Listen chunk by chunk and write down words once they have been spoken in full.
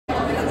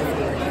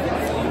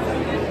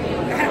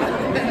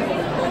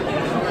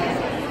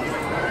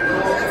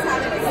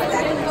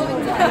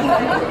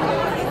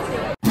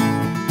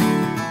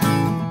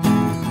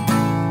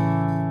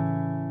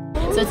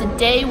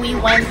today we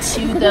went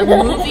to the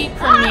movie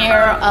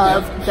premiere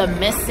of The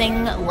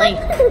Missing Link.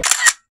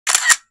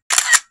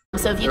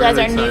 So if you guys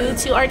are new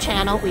to our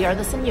channel, we are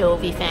the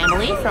Sanyovi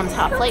family from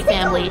Top Flight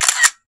Family.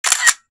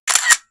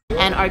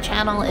 And our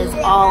channel is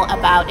all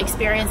about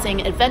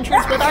experiencing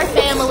adventures with our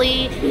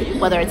family,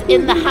 whether it's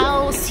in the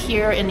house,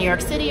 here in New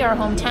York City, our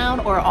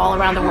hometown, or all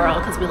around the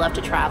world, because we love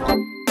to travel.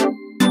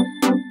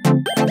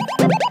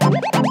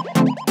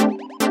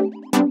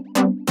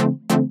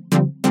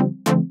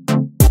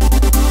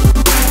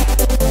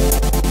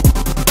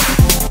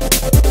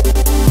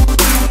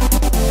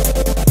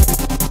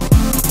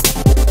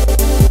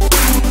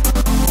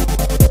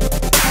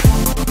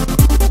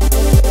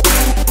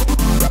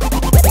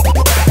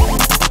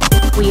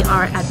 We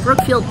are at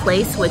Brookfield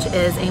Place, which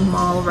is a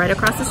mall right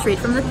across the street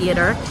from the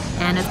theater,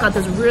 and it's got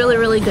this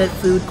really good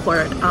food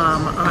court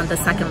on the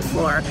second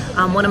floor.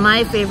 One of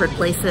my favorite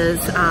places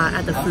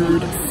at the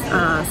food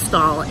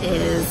stall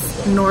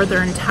is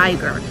Northern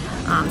Tiger.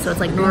 So it's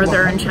like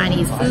northern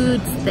Chinese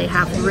foods. They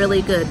have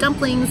really good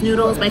dumplings,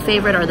 noodles. My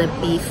favorite are the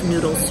beef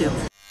noodle soup.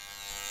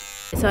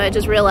 So I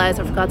just realized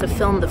I forgot to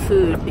film the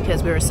food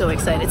because we were so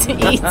excited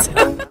to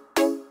eat.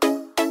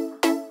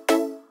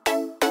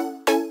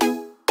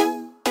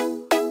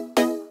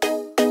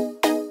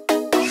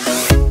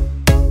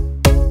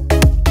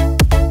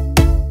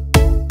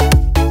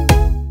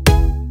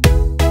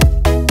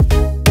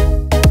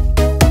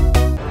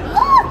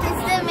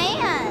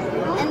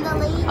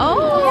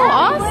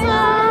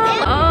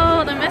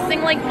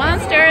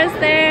 Monster is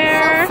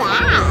there. So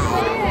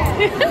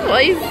fast. Well,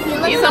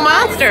 he's a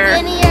monster.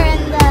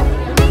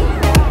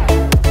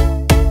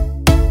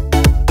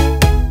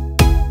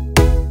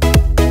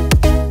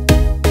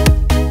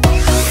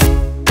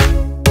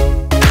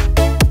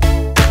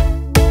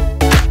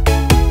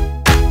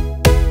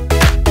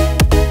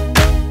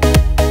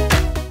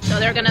 So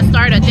they're gonna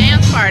start a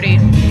dance party.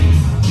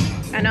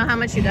 I know how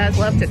much you guys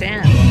love to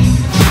dance.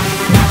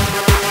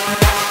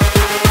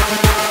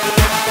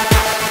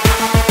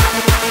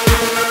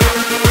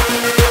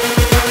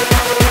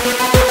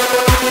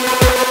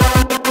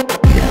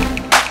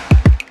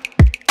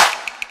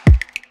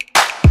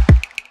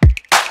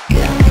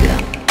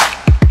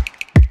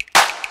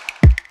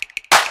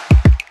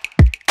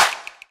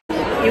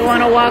 You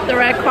want to walk the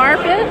red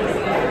carpet?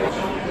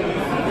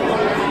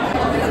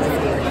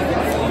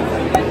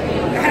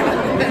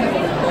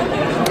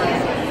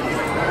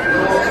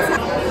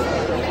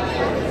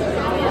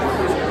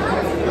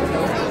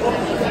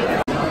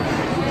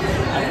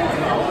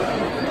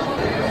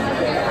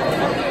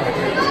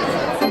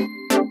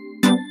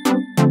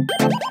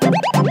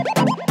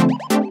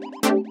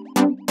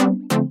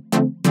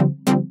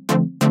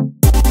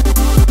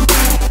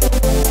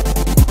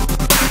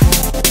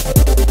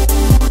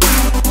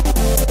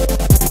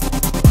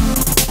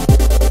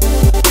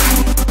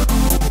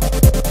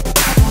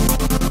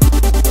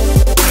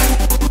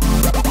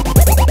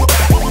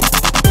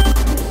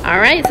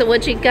 Alright, so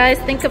what you guys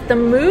think of the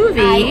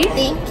movie? I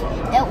think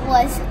it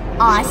was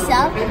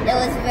awesome. It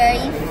was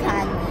very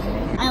funny.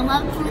 I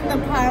loved the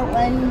part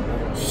when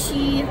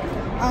she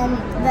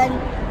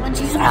when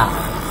she's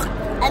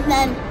and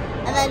then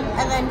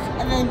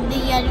the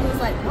Yeti was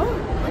like, oh,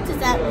 what does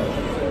that mean?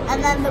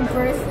 And then the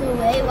bird flew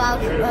away while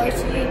she did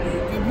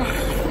the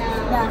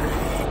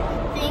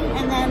thing,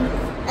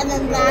 and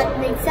then that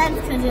makes sense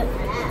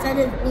because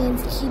it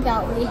means keep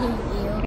out waiting you.